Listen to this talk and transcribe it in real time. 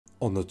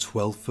On the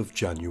 12th of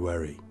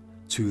January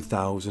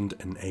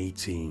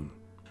 2018,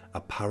 a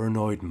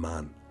paranoid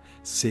man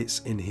sits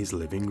in his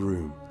living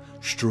room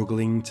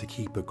struggling to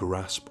keep a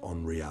grasp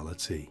on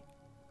reality.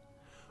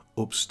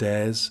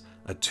 Upstairs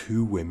are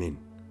two women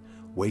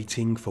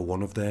waiting for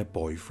one of their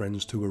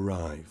boyfriends to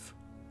arrive.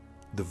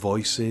 The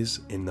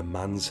voices in the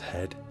man's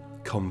head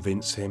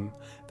convince him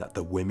that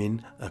the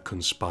women are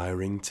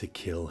conspiring to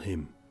kill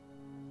him.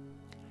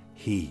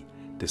 He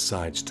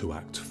decides to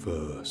act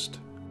first,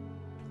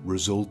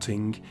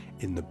 resulting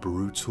in the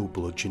brutal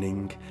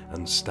bludgeoning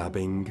and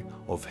stabbing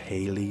of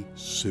Hayley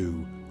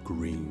Sue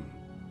Green.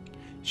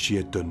 She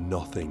had done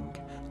nothing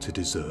to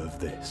deserve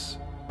this.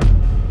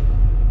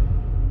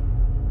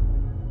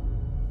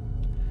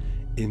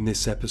 In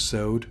this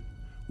episode,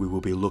 we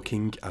will be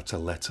looking at a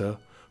letter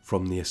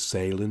from the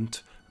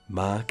assailant,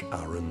 Mark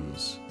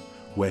Aherns,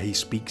 where he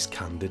speaks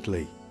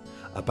candidly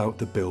about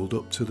the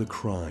build-up to the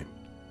crime,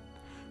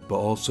 but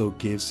also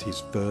gives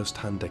his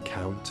first-hand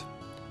account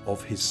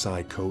of his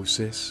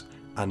psychosis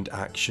and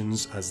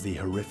actions as the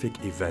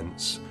horrific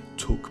events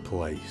took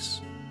place.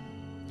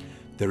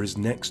 There is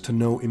next to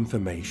no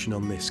information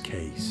on this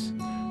case,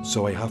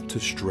 so I have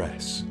to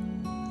stress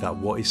that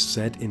what is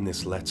said in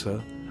this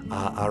letter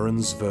are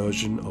Ahrens'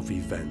 version of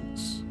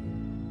events.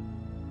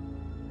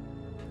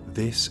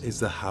 This is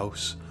the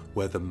house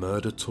where the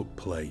murder took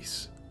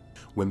place.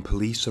 When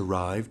police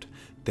arrived,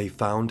 they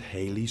found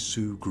Hayley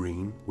Sue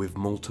Green with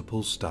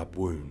multiple stab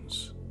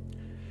wounds.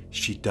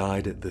 She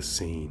died at the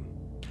scene.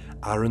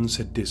 Ahrens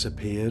had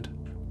disappeared,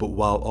 but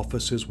while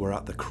officers were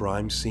at the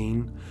crime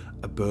scene,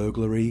 a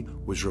burglary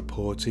was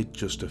reported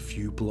just a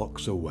few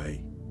blocks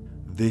away.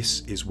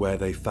 This is where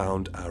they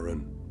found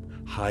Ahrens,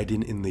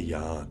 hiding in the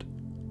yard.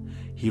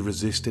 He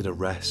resisted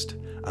arrest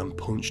and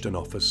punched an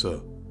officer,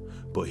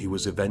 but he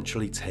was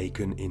eventually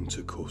taken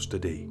into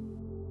custody.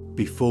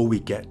 Before we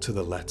get to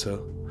the letter,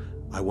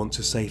 I want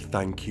to say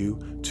thank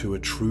you to a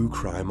true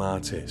crime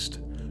artist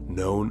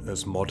known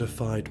as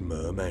Modified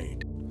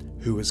Mermaid,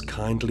 who has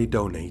kindly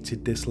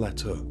donated this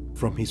letter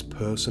from his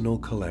personal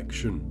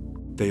collection.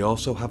 They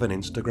also have an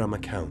Instagram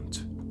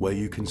account where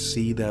you can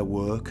see their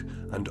work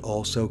and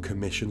also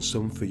commission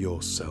some for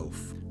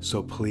yourself.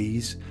 So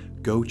please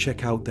go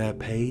check out their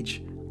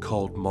page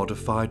called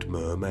Modified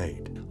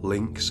Mermaid.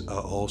 Links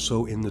are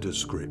also in the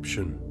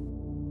description.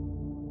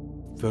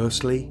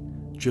 Firstly,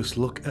 just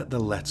look at the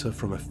letter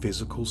from a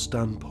physical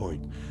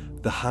standpoint.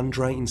 The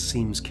handwriting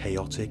seems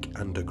chaotic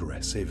and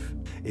aggressive.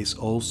 It's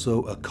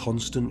also a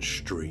constant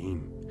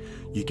stream.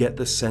 You get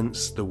the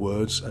sense the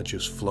words are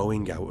just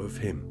flowing out of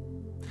him,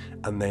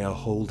 and they are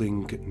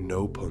holding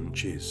no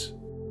punches.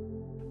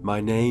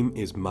 My name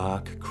is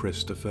Mark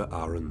Christopher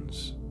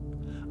Ahrens.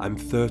 I'm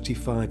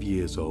 35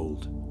 years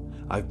old.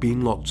 I've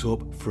been locked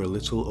up for a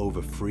little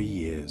over 3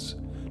 years,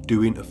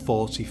 doing a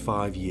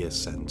 45-year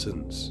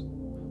sentence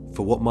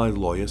for what my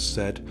lawyer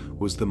said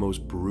was the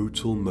most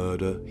brutal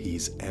murder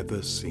he's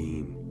ever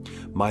seen.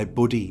 My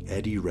buddy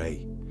Eddie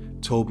Ray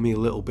told me a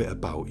little bit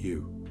about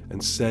you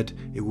and said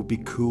it would be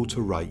cool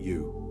to write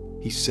you.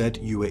 He said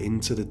you were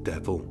into the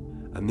devil,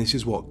 and this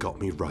is what got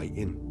me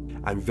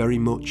writing. I'm very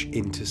much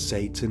into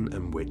Satan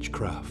and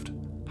witchcraft.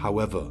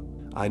 However,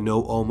 I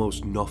know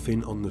almost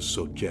nothing on the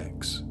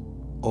subjects.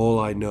 All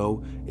I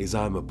know is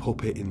I'm a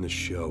puppet in the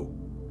show.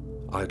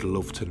 I'd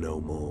love to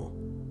know more.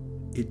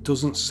 It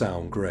doesn't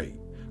sound great,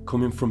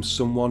 coming from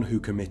someone who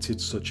committed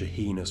such a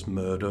heinous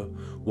murder,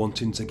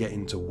 wanting to get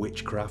into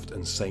witchcraft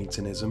and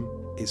Satanism.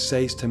 It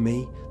says to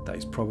me that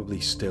he's probably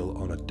still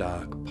on a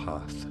dark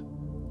path.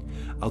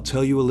 I'll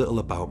tell you a little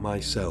about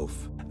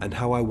myself and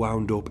how I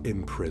wound up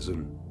in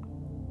prison.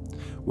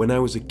 When I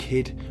was a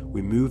kid,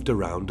 we moved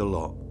around a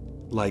lot,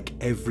 like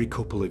every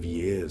couple of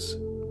years.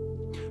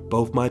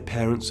 Both my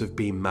parents have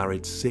been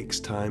married 6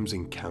 times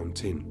and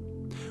counting.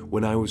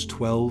 When I was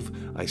 12,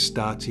 I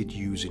started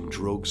using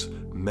drugs,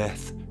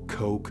 meth,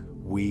 coke,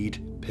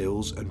 weed,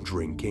 pills and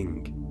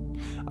drinking.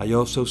 I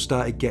also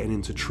started getting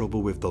into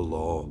trouble with the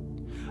law.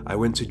 I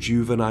went to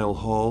juvenile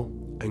hall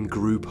and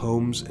group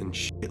homes and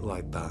shit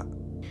like that.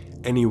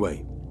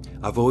 Anyway,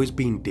 I've always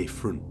been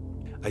different.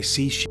 I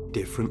see shit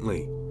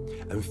differently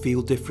and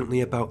feel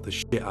differently about the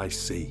shit I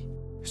see.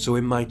 So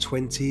in my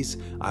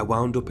 20s, I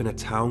wound up in a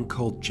town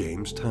called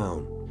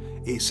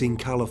Jamestown. It's in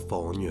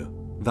California.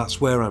 That's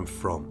where I'm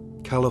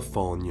from,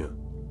 California.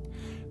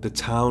 The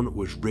town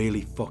was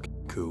really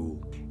fucking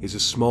cool. It's a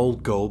small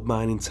gold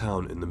mining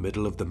town in the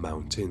middle of the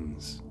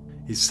mountains.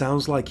 It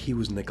sounds like he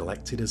was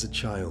neglected as a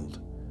child,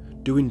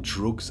 doing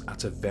drugs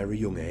at a very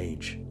young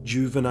age.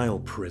 Juvenile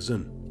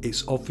prison.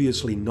 It's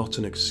obviously not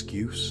an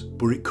excuse,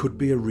 but it could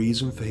be a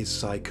reason for his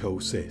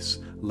psychosis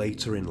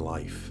later in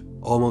life.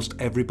 Almost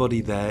everybody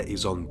there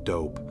is on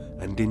dope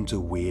and into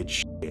weird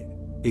shit.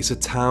 It's a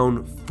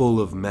town full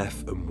of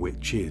meth and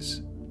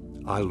witches.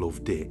 I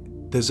loved it.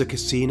 There's a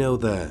casino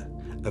there,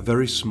 a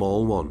very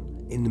small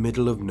one, in the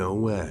middle of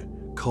nowhere,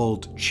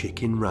 called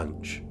Chicken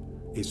Ranch.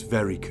 It's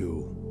very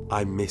cool.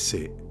 I miss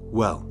it.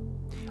 Well,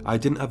 I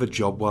didn't have a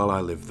job while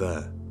I lived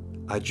there.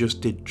 I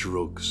just did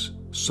drugs,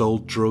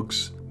 sold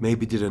drugs,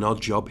 maybe did an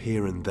odd job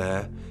here and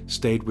there,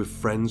 stayed with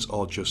friends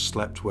or just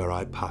slept where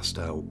I passed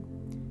out.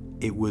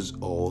 It was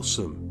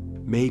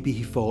awesome. Maybe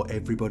he thought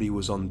everybody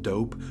was on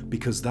dope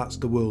because that's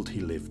the world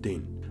he lived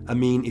in. I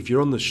mean, if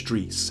you're on the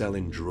streets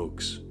selling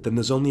drugs, then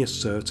there's only a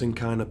certain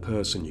kind of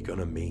person you're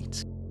gonna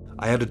meet.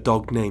 I had a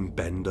dog named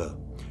Bender,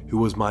 who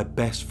was my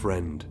best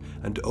friend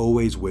and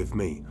always with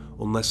me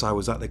unless I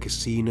was at the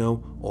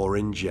casino or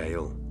in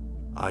jail.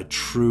 I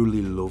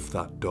truly love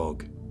that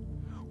dog.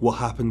 What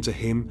happened to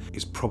him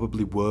is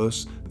probably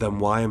worse than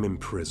why I'm in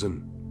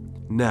prison.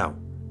 Now,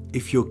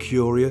 if you're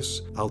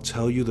curious, I'll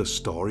tell you the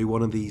story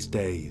one of these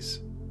days.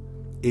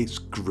 It's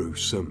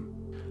gruesome.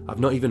 I've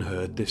not even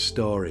heard this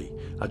story,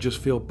 I just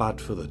feel bad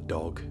for the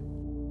dog.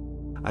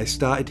 I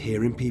started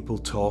hearing people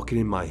talking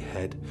in my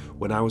head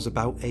when I was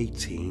about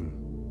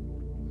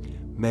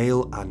 18.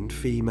 Male and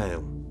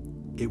female.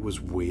 It was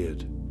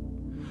weird.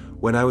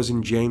 When I was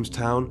in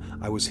Jamestown,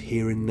 I was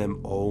hearing them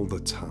all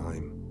the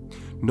time.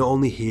 Not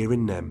only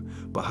hearing them,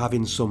 but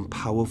having some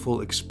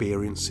powerful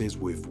experiences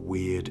with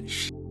weird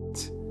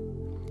shit.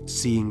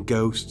 Seeing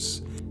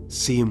ghosts,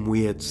 seeing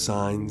weird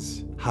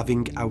signs,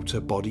 having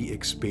out-of-body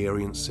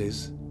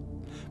experiences,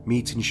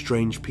 meeting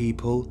strange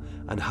people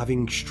and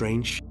having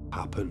strange shit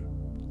happen.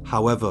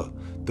 However,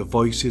 the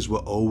voices were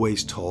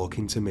always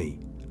talking to me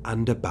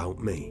and about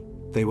me.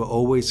 They were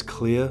always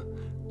clear,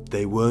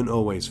 they weren't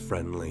always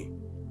friendly,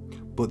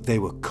 but they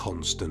were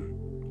constant.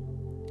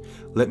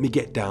 Let me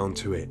get down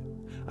to it.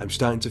 I'm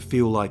starting to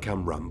feel like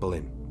I'm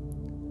rambling.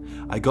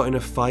 I got in a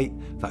fight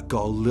that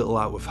got a little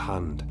out of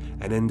hand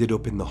and ended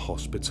up in the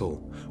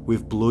hospital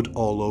with blood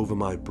all over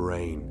my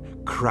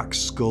brain, cracked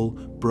skull,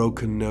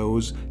 broken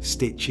nose,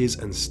 stitches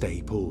and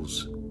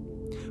staples.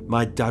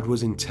 My dad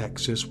was in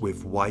Texas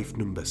with wife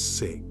number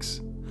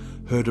 6,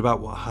 heard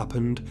about what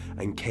happened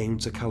and came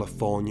to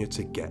California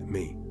to get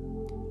me.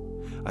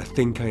 I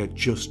think I had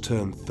just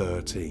turned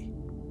 30.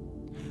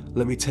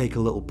 Let me take a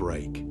little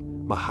break,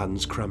 my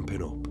hand's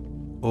cramping up.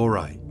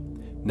 Alright,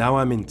 now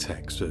I'm in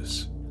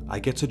Texas. I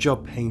get a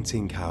job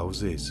painting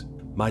houses.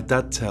 My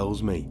dad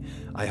tells me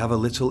I have a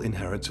little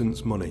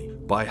inheritance money,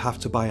 but I have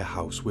to buy a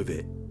house with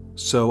it.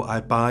 So I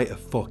buy a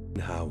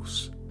fucking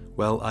house.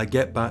 Well, I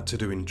get back to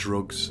doing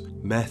drugs,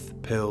 meth,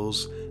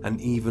 pills,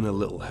 and even a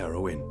little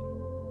heroin.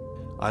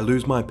 I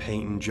lose my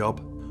painting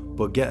job,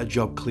 but get a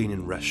job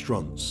cleaning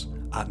restaurants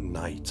at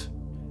night.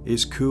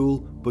 It's cool,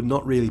 but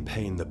not really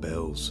paying the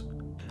bills.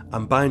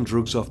 I'm buying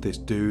drugs off this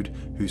dude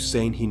who's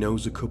saying he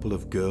knows a couple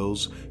of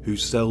girls who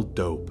sell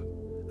dope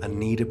and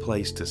need a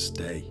place to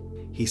stay.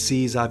 He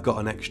sees I've got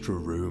an extra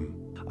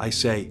room. I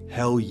say,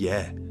 hell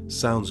yeah,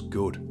 sounds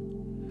good.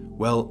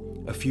 Well,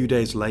 a few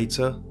days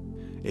later,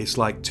 it's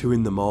like 2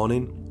 in the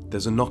morning,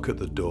 there's a knock at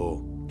the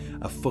door.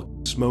 A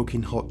fucking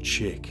smoking hot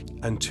chick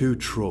and 2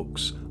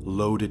 trucks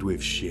loaded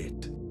with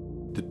shit.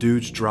 The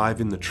dudes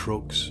driving the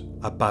trucks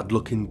are bad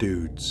looking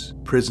dudes,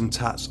 prison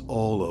tats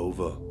all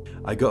over.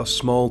 I got a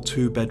small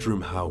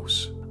 2-bedroom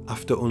house.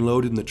 After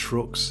unloading the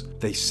trucks,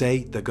 they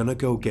say they're gonna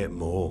go get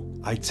more.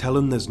 I tell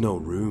them there's no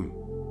room.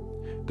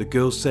 The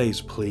girl says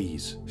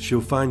please,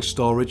 she'll find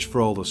storage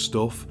for all the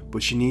stuff,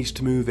 but she needs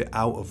to move it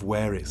out of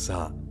where it's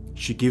at.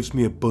 She gives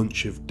me a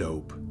bunch of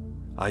dope.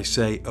 I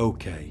say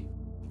okay.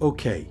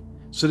 Okay,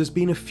 so there's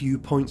been a few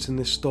points in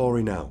this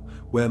story now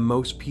where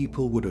most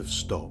people would have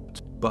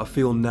stopped, but I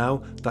feel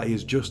now that he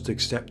has just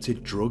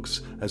accepted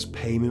drugs as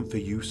payment for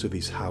use of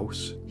his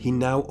house. He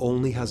now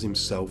only has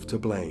himself to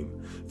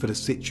blame for the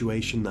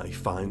situation that he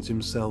finds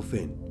himself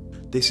in.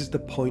 This is the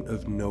point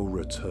of no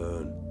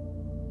return.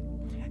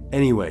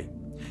 Anyway,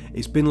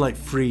 it's been like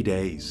 3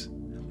 days.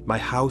 My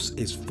house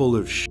is full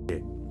of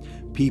shit.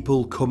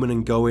 People coming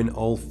and going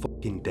all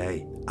fucking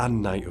day,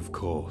 and night of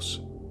course.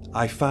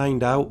 I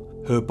find out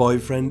her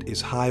boyfriend is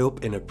high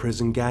up in a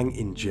prison gang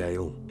in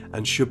jail,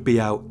 and should be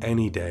out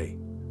any day.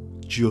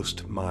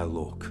 Just my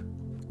luck.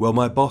 Well,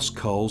 my boss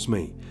calls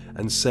me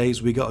and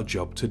says we got a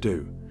job to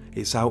do.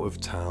 It's out of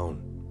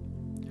town.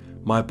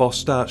 My boss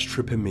starts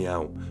tripping me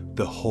out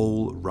the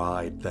whole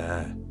ride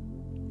there.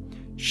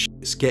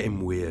 Shit's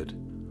getting weird.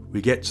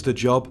 We get to the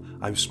job,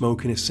 I'm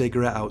smoking a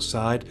cigarette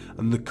outside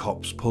and the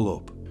cops pull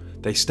up.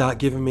 They start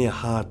giving me a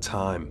hard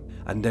time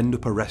and end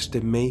up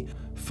arresting me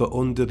for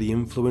under the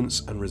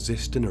influence and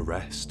resisting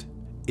arrest.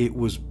 It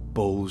was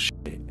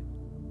bullshit.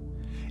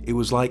 It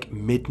was like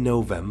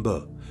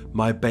mid-November.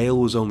 My bail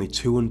was only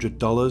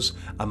 $200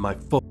 and my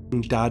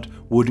fucking dad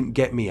wouldn't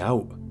get me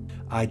out.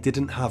 I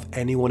didn't have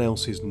anyone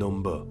else's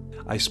number.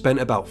 I spent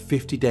about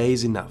 50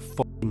 days in that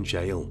fucking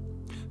jail.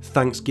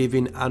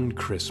 Thanksgiving and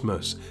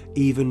Christmas,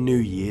 even New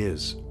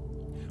Year's.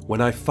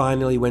 When I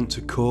finally went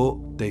to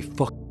court, they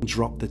fucking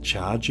dropped the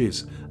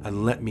charges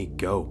and let me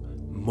go.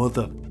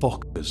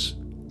 Motherfuckers.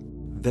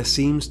 There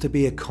seems to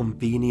be a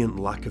convenient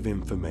lack of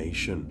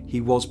information. He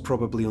was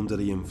probably under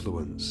the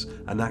influence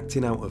and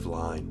acting out of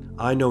line.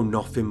 I know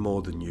nothing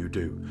more than you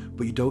do,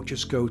 but you don't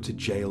just go to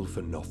jail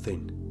for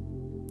nothing.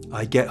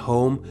 I get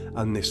home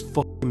and this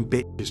fucking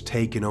bitch has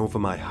taken over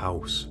my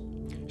house.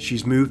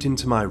 She's moved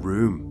into my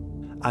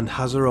room and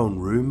has her own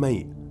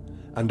roommate.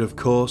 And of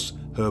course,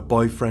 her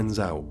boyfriend's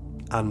out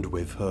and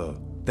with her.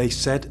 They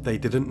said they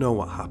didn't know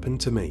what happened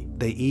to me.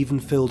 They even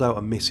filled out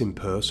a missing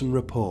person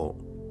report.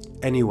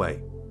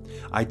 Anyway,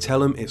 I tell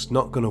them it's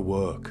not gonna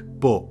work,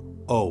 but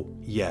oh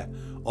yeah,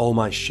 all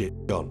my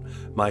shit gone.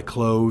 My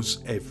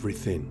clothes,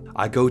 everything.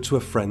 I go to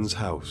a friend's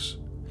house.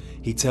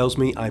 He tells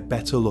me I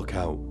better look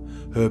out.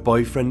 Her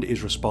boyfriend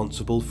is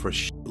responsible for a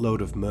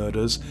shitload of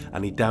murders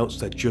and he doubts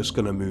they're just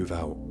gonna move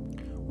out.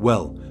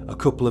 Well, a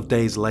couple of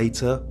days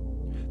later,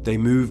 they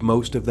move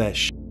most of their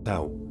shit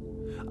out.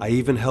 I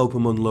even help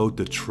them unload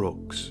the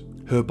trucks.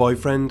 Her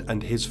boyfriend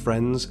and his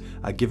friends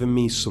are giving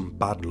me some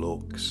bad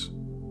looks.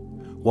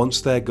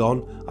 Once they're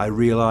gone, I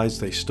realise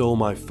they stole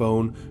my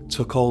phone,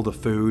 took all the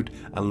food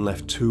and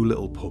left 2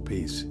 little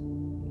puppies.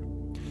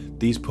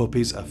 These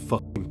puppies are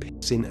fucking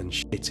pissing and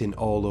shitting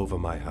all over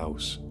my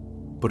house.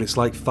 But it's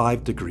like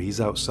 5 degrees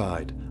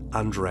outside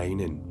and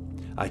raining.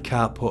 I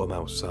can't put them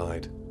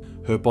outside.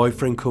 Her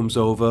boyfriend comes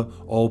over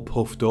all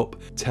puffed up,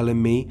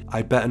 telling me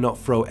I better not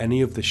throw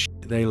any of the shit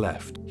they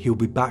left. He'll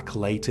be back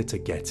later to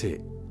get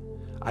it.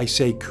 I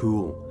say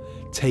cool,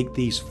 take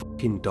these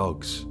fucking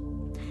dogs.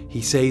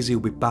 He says he'll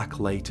be back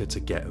later to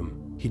get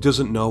them. He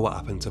doesn't know what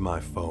happened to my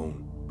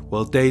phone.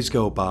 Well, days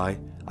go by,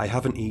 I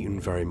haven't eaten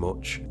very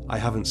much. I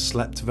haven't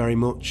slept very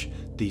much.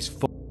 These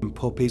fucking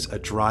puppies are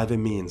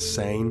driving me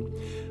insane.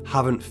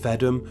 Haven't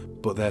fed them,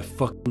 but they're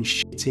fucking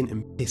shitting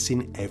and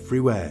pissing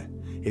everywhere.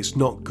 It's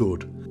not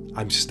good.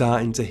 I'm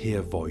starting to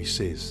hear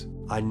voices.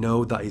 I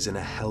know that he's in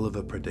a hell of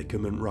a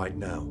predicament right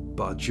now,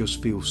 but I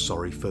just feel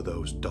sorry for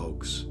those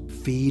dogs.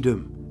 Feed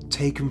them,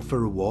 take them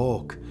for a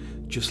walk,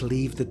 just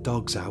leave the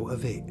dogs out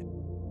of it.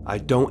 I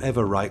don't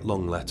ever write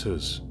long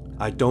letters.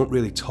 I don't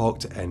really talk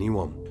to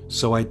anyone,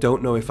 so I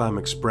don't know if I'm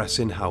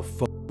expressing how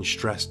fucking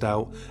stressed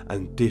out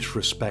and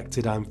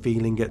disrespected I'm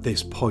feeling at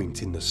this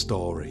point in the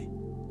story.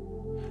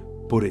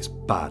 But it's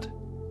bad.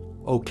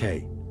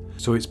 Okay,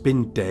 so it's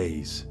been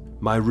days.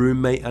 My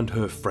roommate and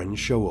her friend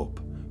show up,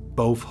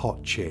 both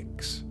hot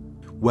chicks.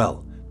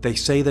 Well, they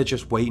say they're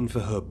just waiting for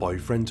her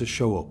boyfriend to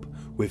show up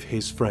with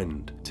his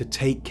friend to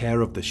take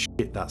care of the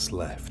shit that's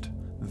left.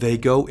 They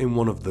go in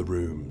one of the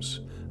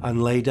rooms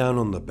and lay down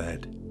on the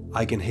bed.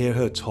 I can hear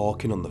her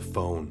talking on the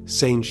phone,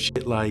 saying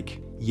shit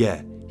like,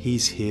 yeah,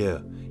 he's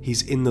here,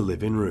 he's in the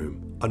living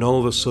room. And all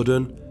of a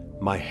sudden,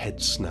 my head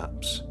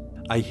snaps.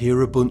 I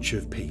hear a bunch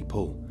of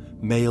people,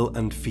 male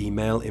and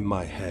female in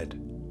my head.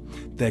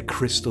 They're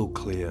crystal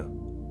clear.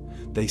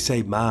 They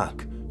say,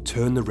 Mark,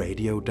 turn the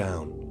radio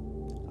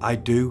down. I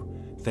do.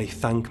 They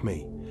thank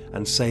me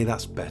and say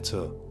that's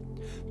better.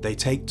 They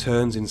take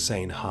turns in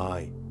saying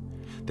hi.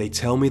 They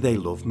tell me they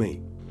love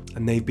me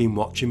and they've been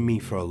watching me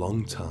for a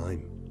long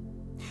time.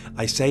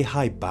 I say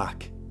hi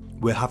back.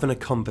 We're having a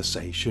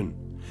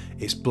conversation.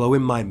 It's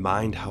blowing my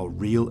mind how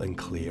real and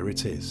clear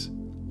it is.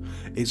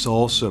 It's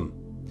awesome.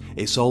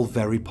 It's all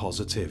very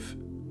positive.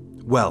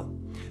 Well,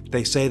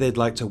 they say they'd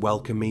like to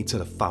welcome me to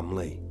the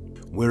family.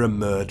 We're a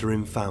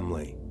murdering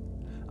family,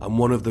 and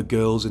one of the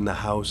girls in the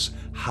house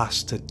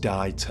has to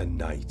die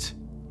tonight.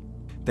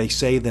 They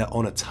say they're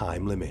on a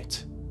time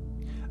limit,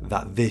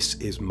 that this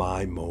is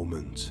my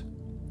moment.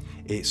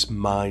 It's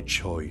my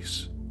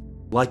choice.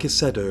 Like I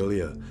said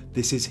earlier,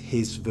 this is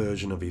his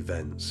version of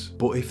events,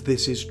 but if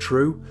this is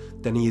true,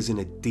 then he is in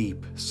a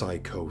deep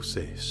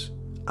psychosis.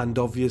 And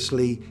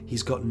obviously,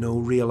 he's got no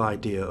real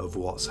idea of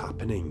what's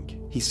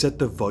happening. He said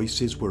the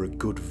voices were a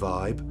good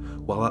vibe,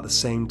 while at the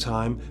same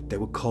time, they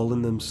were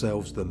calling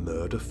themselves the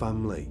murder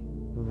family.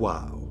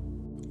 Wow.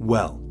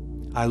 Well,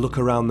 I look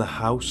around the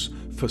house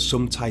for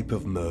some type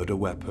of murder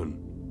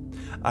weapon.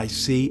 I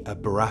see a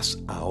brass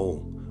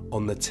owl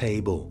on the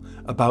table,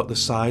 about the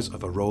size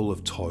of a roll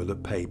of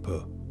toilet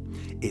paper.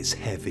 It's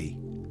heavy.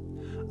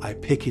 I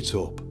pick it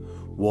up,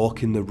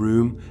 walk in the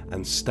room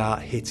and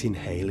start hitting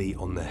Hayley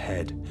on the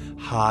head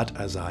hard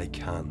as I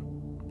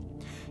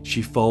can.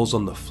 She falls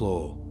on the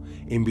floor,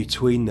 in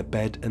between the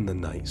bed and the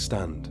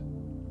nightstand.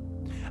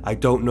 I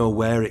don't know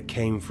where it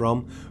came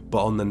from,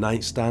 but on the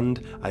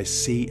nightstand I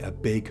see a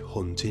big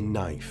hunting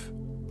knife.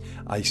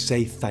 I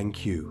say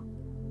thank you.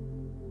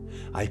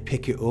 I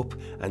pick it up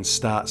and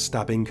start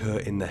stabbing her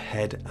in the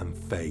head and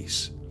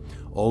face,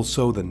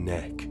 also the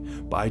neck,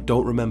 but I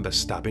don't remember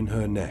stabbing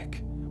her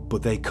neck.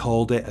 But they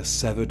called it a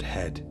severed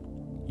head.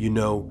 You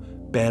know,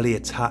 barely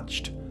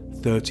attached,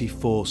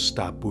 34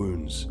 stab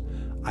wounds.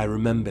 I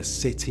remember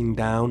sitting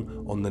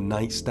down on the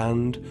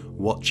nightstand,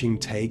 watching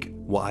take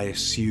what I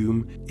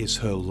assume is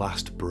her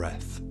last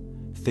breath,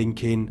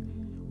 thinking,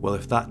 well,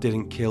 if that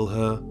didn't kill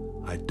her,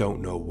 I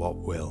don't know what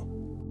will.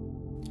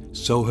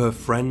 So her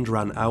friend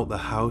ran out the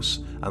house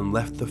and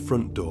left the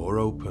front door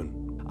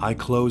open. I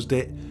closed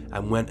it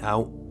and went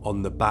out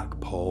on the back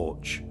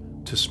porch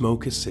to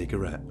smoke a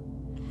cigarette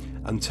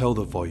and tell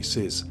the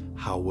voices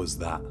how was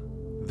that.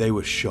 They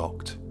were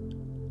shocked.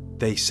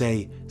 They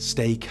say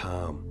stay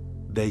calm.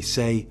 They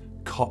say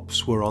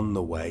cops were on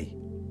the way.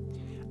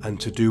 And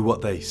to do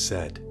what they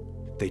said.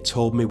 They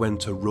told me when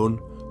to run,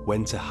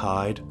 when to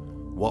hide,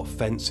 what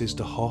fences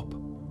to hop.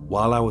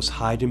 While I was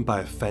hiding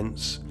by a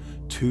fence,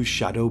 2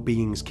 shadow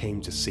beings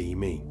came to see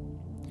me.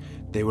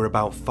 They were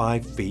about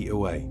 5 feet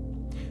away.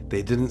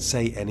 They didn't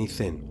say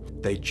anything,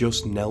 they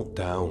just knelt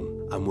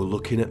down and were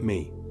looking at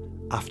me.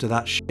 After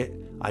that shit,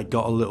 I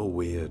got a little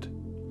weird.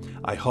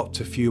 I hopped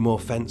a few more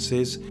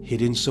fences,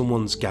 hid in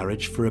someone's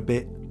garage for a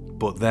bit,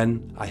 but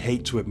then, I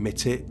hate to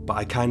admit it, but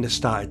I kinda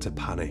started to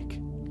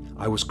panic.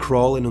 I was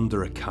crawling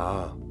under a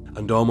car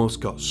and almost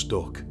got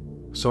stuck.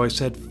 So I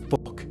said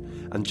fuck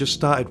and just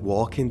started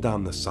walking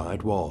down the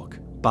sidewalk.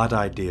 Bad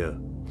idea.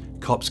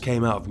 Cops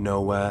came out of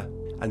nowhere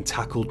and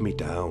tackled me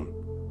down.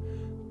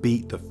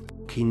 Beat the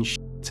fucking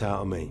shit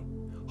out of me.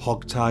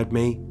 Hogtied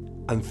me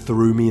and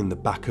threw me in the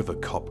back of a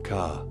cop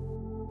car.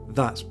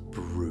 That's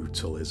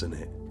brutal, isn't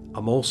it?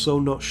 I'm also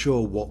not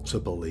sure what to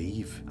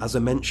believe. As I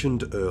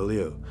mentioned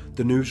earlier,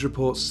 the news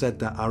reports said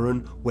that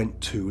Ahrens went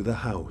to the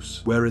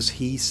house, whereas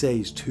he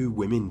says 2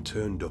 women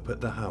turned up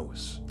at the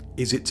house.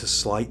 Is it to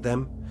slight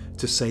them?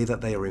 To say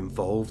that they are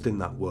involved in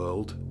that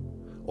world?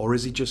 Or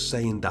is he just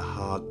saying the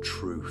hard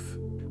truth?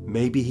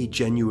 Maybe he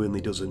genuinely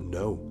doesn't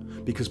know,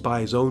 because by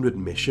his own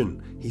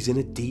admission, he's in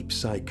a deep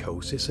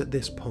psychosis at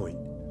this point.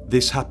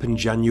 This happened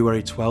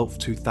January 12,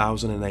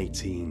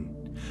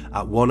 2018,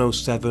 at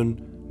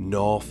 107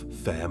 North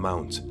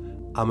Fairmount,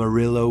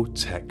 Amarillo,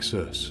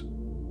 Texas.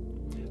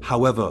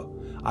 However,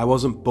 I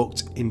wasn't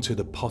booked into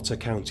the Potter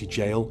County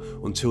Jail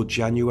until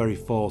January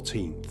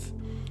 14th.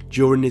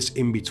 During this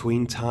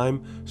in-between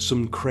time,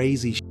 some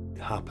crazy shit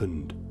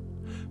happened.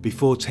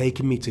 Before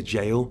taking me to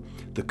jail,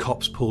 the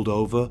cops pulled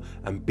over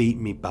and beat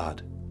me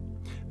bad.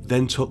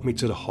 Then took me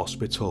to the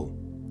hospital.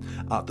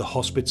 At the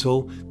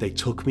hospital, they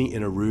took me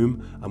in a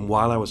room and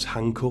while I was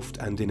handcuffed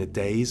and in a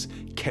daze,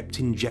 kept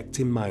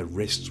injecting my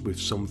wrists with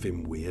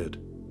something weird.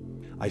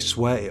 I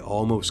swear it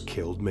almost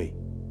killed me.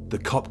 The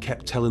cop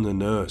kept telling the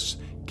nurse,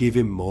 give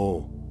him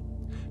more.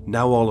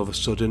 Now all of a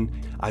sudden,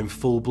 I'm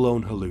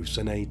full-blown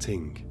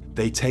hallucinating.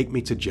 They take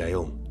me to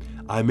jail.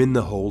 I'm in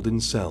the holding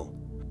cell,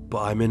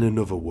 but I'm in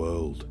another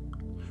world.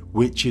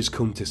 Witches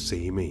come to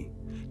see me.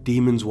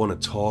 Demons want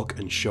to talk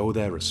and show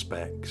their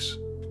respects.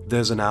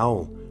 There's an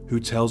owl who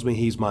tells me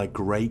he's my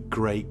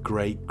greatest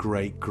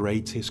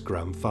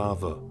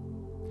grandfather.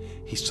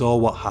 He saw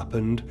what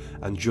happened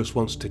and just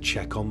wants to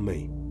check on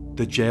me.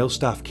 The jail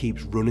staff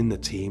keeps running the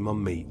team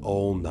on me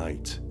all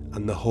night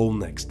and the whole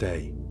next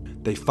day.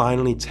 They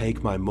finally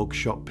take my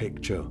mugshot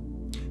picture.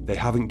 They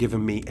haven't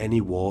given me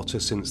any water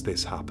since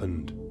this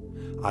happened.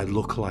 I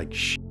look like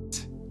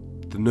shit.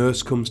 The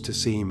nurse comes to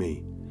see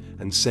me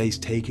and says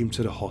take him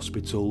to the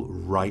hospital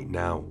right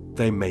now.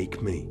 They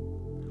make me.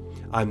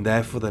 I'm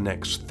there for the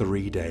next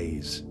 3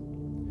 days.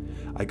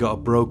 I got a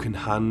broken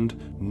hand,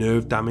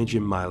 nerve damage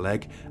in my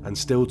leg, and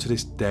still to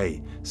this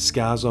day,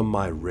 scars on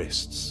my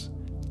wrists,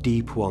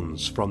 deep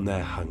ones from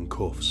their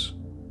handcuffs.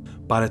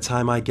 By the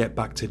time I get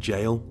back to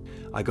jail,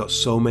 I got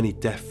so many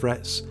death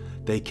threats,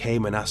 they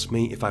came and asked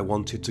me if I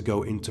wanted to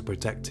go into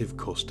protective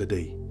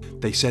custody.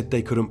 They said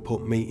they couldn't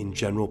put me in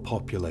general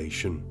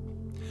population.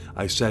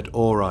 I said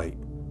alright,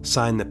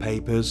 signed the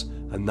papers,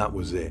 and that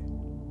was it.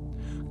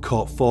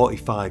 Caught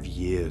 45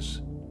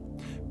 years.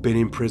 Been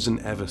in prison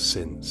ever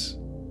since.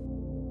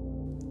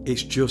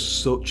 It's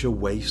just such a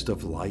waste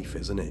of life,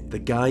 isn't it? The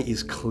guy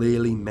is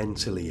clearly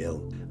mentally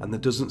ill, and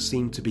there doesn't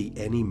seem to be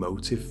any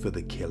motive for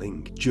the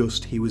killing.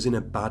 Just he was in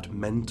a bad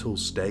mental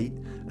state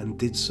and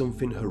did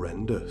something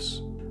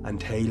horrendous.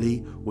 And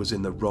Haley was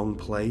in the wrong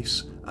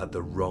place at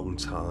the wrong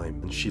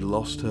time, and she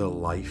lost her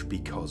life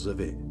because of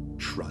it.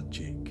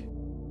 Tragic.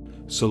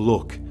 So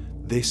look,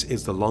 this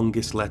is the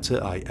longest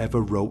letter I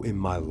ever wrote in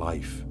my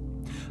life.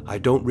 I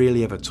don't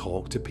really ever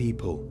talk to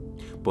people,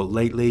 but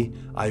lately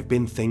I've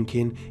been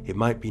thinking it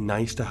might be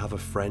nice to have a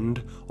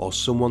friend or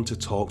someone to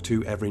talk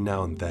to every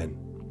now and then.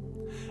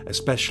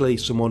 Especially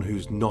someone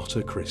who's not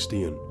a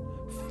Christian.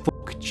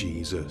 Fuck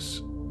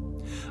Jesus.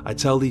 I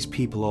tell these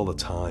people all the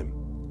time,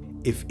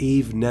 if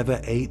Eve never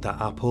ate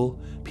that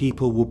apple,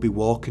 people would be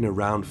walking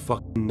around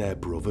fucking their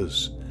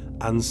brothers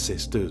and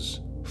sisters.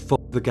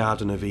 Fuck the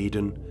Garden of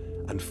Eden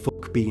and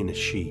fuck being a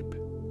sheep.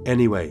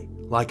 Anyway,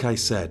 like I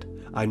said,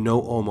 I know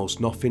almost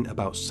nothing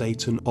about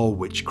Satan or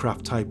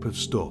witchcraft type of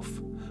stuff.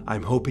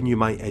 I'm hoping you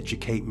might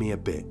educate me a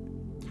bit.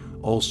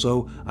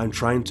 Also, I'm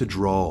trying to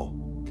draw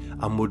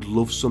and would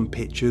love some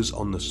pictures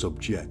on the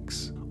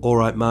subjects.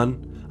 Alright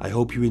man, I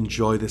hope you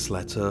enjoy this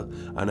letter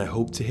and I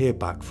hope to hear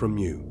back from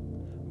you.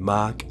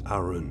 Mark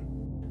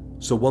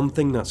Aherns. So one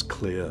thing that's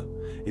clear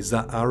is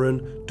that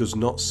Ahrens does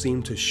not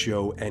seem to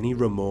show any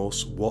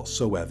remorse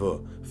whatsoever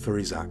for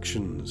his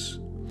actions,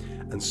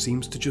 and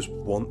seems to just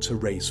want to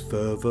race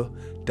further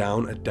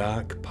down a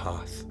dark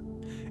path.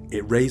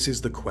 It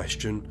raises the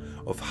question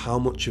of how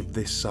much of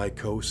this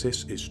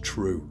psychosis is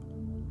true.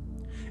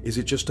 Is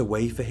it just a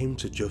way for him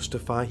to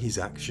justify his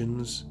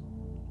actions?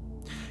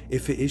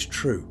 If it is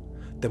true,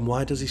 then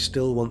why does he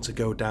still want to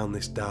go down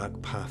this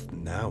dark path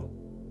now?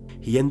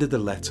 He ended the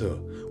letter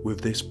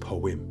with this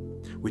poem,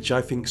 which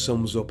I think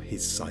sums up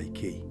his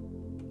psyche.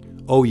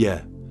 Oh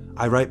yeah,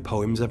 I write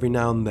poems every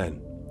now and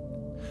then.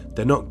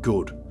 They're not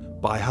good,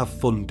 but I have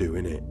fun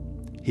doing it.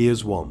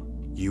 Here's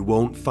one. You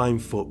won't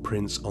find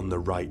footprints on the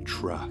right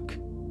track.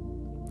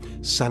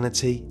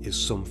 Sanity is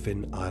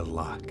something I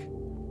lack.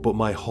 but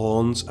my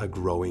horns are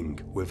growing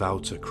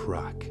without a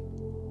crack.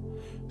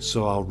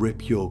 So I'll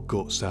rip your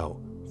guts out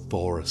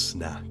for a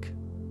snack,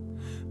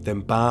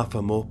 then barf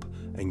 'em up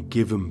and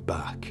give 'em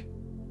back.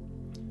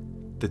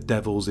 The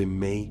devil's in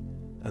me,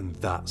 and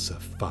that's a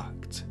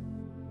fact.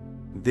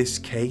 This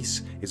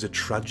case is a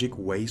tragic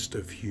waste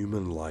of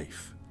human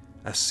life,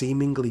 a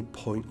seemingly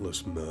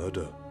pointless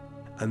murder.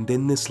 And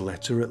in this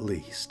letter at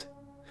least,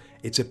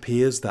 it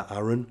appears that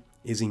Aaron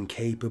is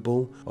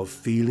incapable of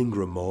feeling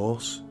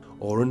remorse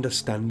or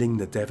understanding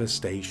the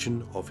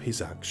devastation of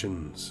his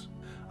actions.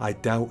 I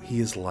doubt he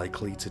is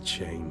likely to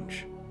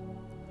change.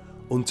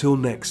 Until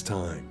next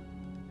time,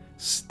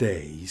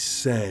 stay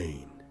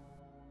sane.